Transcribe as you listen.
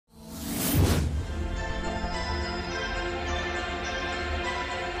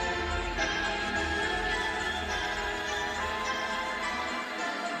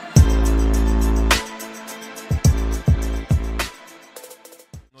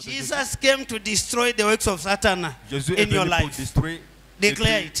Jesus came to destroy the works of Satan in your life.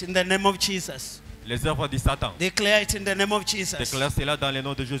 Declare it in the name of Jesus. Les œuvres de Satan. Declare it in the name of Jesus. Déclare cela dans le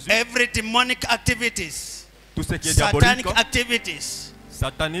nom de Jésus. Every demonic activities, Tout ce qui est satanic diabolique, activities,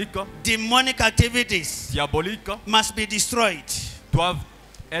 satanique, demonic activities diabolique, must be destroyed. doivent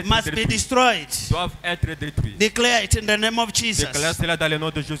être Must be détruits. destroyed. Doivent être détruits. Declare it in the name of Jesus. Déclare cela dans le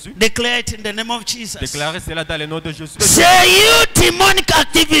nom de Jésus. Declare it in the name of Jesus. Déclarez cela dans le nom de Jésus. Say you demonic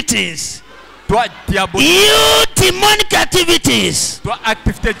activities. Toi diabolique. You demonic activities. Toi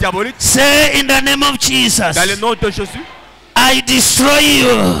activité diabolique. Say in the name of Jesus. Dans le nom de Jésus. I destroy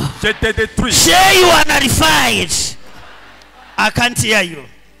you. Je te détruis. Say you are nullified. I can't hear you.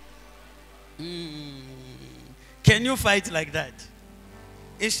 Can you fight like that?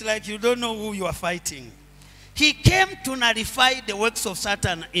 It's like you don't know who you are fighting. He came to nullify the works of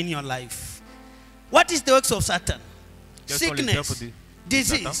Satan in your life. What is the works of Satan? Sickness,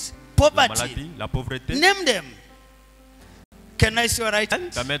 disease, poverty. La maladie, la pauvreté. Name them. Can I see your right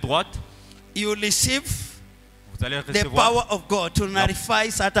hand? Ta main droite. You receive Vous allez the recevoir power of God to nullify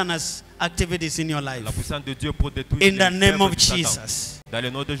Satan's activities in your life. la puissance de Dieu pour détruire In the les name œuvres of de Satan. Jesus. Dans le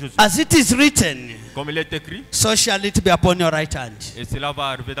nom de Jésus. As it is written, Comme il est écrit, so shall it be upon your right hand. et cela va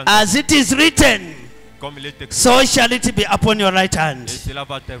arriver dans As it is written, comme il est écrit, so shall it be upon your right hand. et cela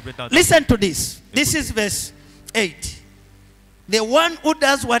va arriver dans Listen to this. This is verse 8. The one who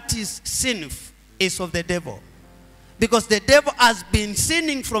does what is sinful is of the devil. Because the devil has been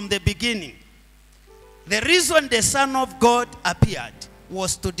sinning from the beginning. The reason the Son of God appeared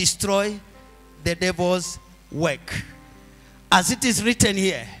was to destroy the devil's work. As it is written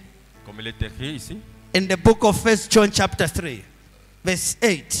here comme il est écrit ici. in the book of 1 John chapter 3, verse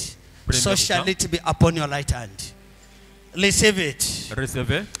 8. So Premier shall Jean. it be upon your right hand. Receive it.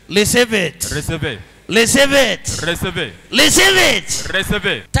 Recevez, Receive it. recevez, Receive it. recevez, Receive it.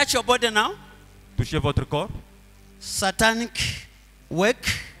 recevez. Touch your body now. Touchez votre corps. Satanic work,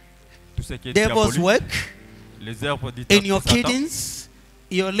 Tout ce qui est devil's diabolique, work les œuvres du in your Satan, kidneys,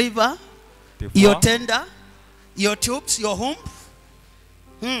 your liver, tes your foies, tender, your tubes, your womb.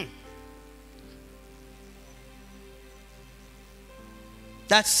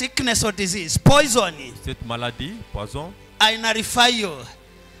 That sickness or disease, poison, cette maladie, poison, I nullify you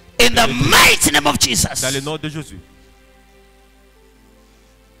in the mighty name of Jesus. dans le nom de Jésus.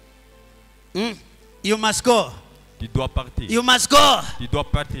 You must go. Tu dois partir. You must go. Tu dois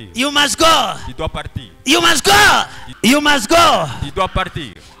partir. You must go. Tu dois partir. You must go. You must go. Tu dois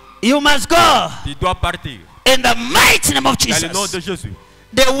partir. You must go. Tu dois partir. In the mighty name of Dans le nom de Jesus. Jésus.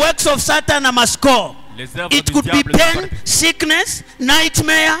 The works of Satan must go. Les œuvres It du could be diable doivent pain, partir. sickness,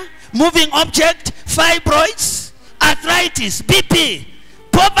 nightmare, moving object, fibroids, arthritis, BP,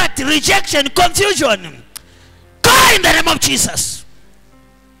 poverty, rejection, confusion. Go in the name of Jesus.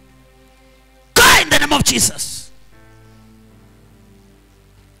 Go in the name of Jesus.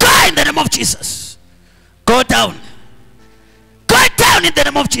 Go in the name of Jesus. Go down. Go down in the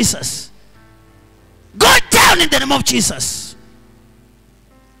name of Jesus. Go down in the name of Jesus.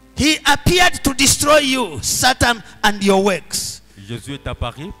 He appeared to destroy you, Satan, and your works. Jésus est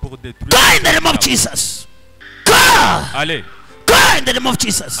apparu pour détruire. Go in the name of Jesus. Go. Allez, Go in the name of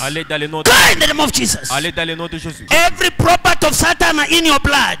Jesus. allez dans le nom de Go in the name of Jesus. Allez dans le nom de Jésus. Every property of Satan in your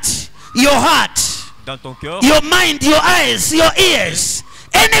blood, your heart, Dans ton cœur, your mind, your eyes, your ears,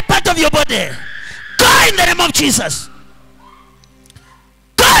 any part of your body. Go in the name of Jesus.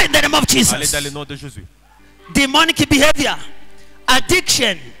 Go in the name of allez dans le Jesus. nom de Jésus. Demonic behavior,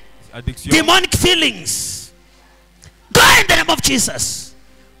 addiction, Addiction, demonic feelings. Go in the name of Jesus.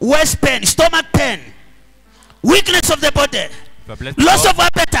 Waist pain, stomach pain, weakness of the body, faiblesse du loss corps, of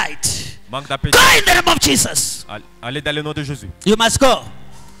appetite. manque Go d'appétit. in the name of Jesus. Allez dans le nom de Jésus. You must go.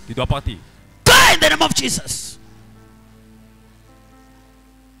 Tu dois partir. Go in the name of Jesus.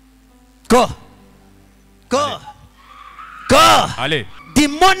 Go. Go. Go. Allez.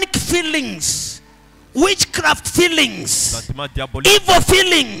 Demonic feelings, witchcraft feelings, Sentiments diaboliques, evil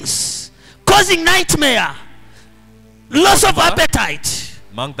feelings, causing nightmare, loss of appetite,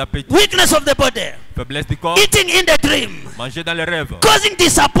 manque d'appétit, weakness of the body, faiblesse du corps, eating in the dream, manger dans les rêves, causing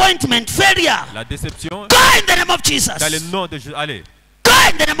disappointment, failure. la déception. Go in the name of Jesus. Dans le nom de Jésus. Allez. Go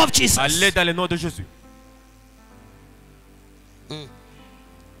in the name of Jesus. Allez dans le nom de Jésus.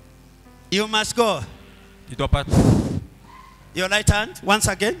 You must go. Tu dois partir. Your right hand, once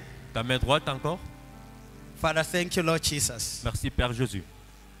again. Ta main droite encore. Father, thank you, Lord Jesus. Merci Père Jésus.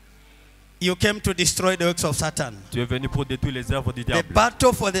 You came to destroy the works of Satan. Tu es venu pour détruire les œuvres du The diable.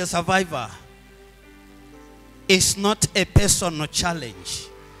 battle for the survivor is not a personal challenge,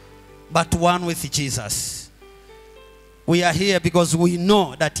 but one with Jesus. We are here because we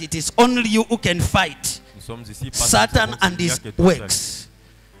know that it is only you who can fight Nous sommes ici parce que Satan nous and savons qu'il y a his que toi seul. works.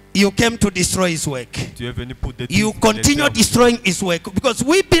 You came to destroy his work. Tu es venu pour détruire You les continue œuvres. destroying his work because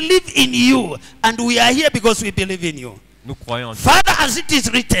we believe in you and we are here because we believe in you. Nous croyons en Dieu. Father, as it is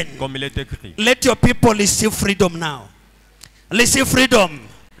written, Comme il est écrit. let your people receive freedom now. Receive freedom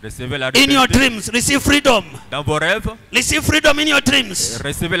Recevez la in your liberté dreams. Receive freedom. dans vos rêves. Receive freedom in your dreams.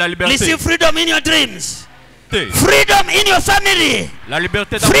 Recevez la liberté. Receive freedom in your dreams. Liberté. Freedom in your family. La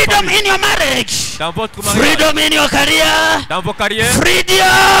liberté dans votre Freedom famille. in your marriage. Dans votre mariage. Freedom in your career. Dans vos carrières. La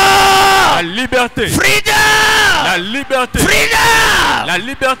Freedom. liberté. Freedom. La liberté. Freedom. La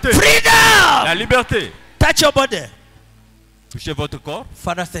liberté. La Freedom. liberté. Touch your body. Touchez votre corps.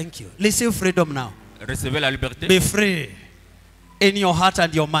 Father, thank you. Receive freedom now. Recevez la liberté. Be free in your heart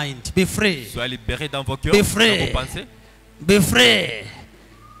and your mind. Be free. Soyez libérés dans vos cœurs, Be dans free. vos pensées. Be free.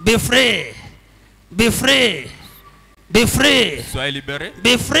 Be free. Be free. Be free. Soyez libérés.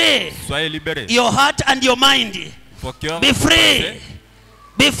 Be free. Soyez libérés. Your heart and your mind. Vos cœurs. Be vos free. pensées.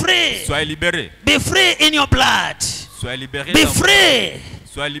 Be free. Soyez libérés. Be free in your blood. Soyez libérés. Be dans vos- free.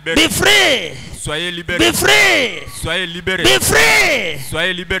 Soyez Be libérés. free. Soyez Be libérés. free. Soyez libérés. Be free.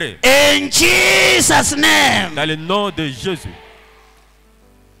 Soyez libérés. In Jesus' name. Dans le nom de Jésus.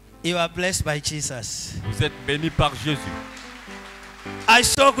 You are blessed by Jesus. Vous êtes bénis par Jésus. I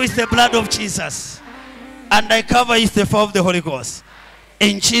soak with the blood of Jesus. And I cover with the fire of the Holy Ghost.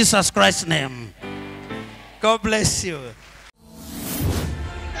 In Jesus Christ's name. God bless you.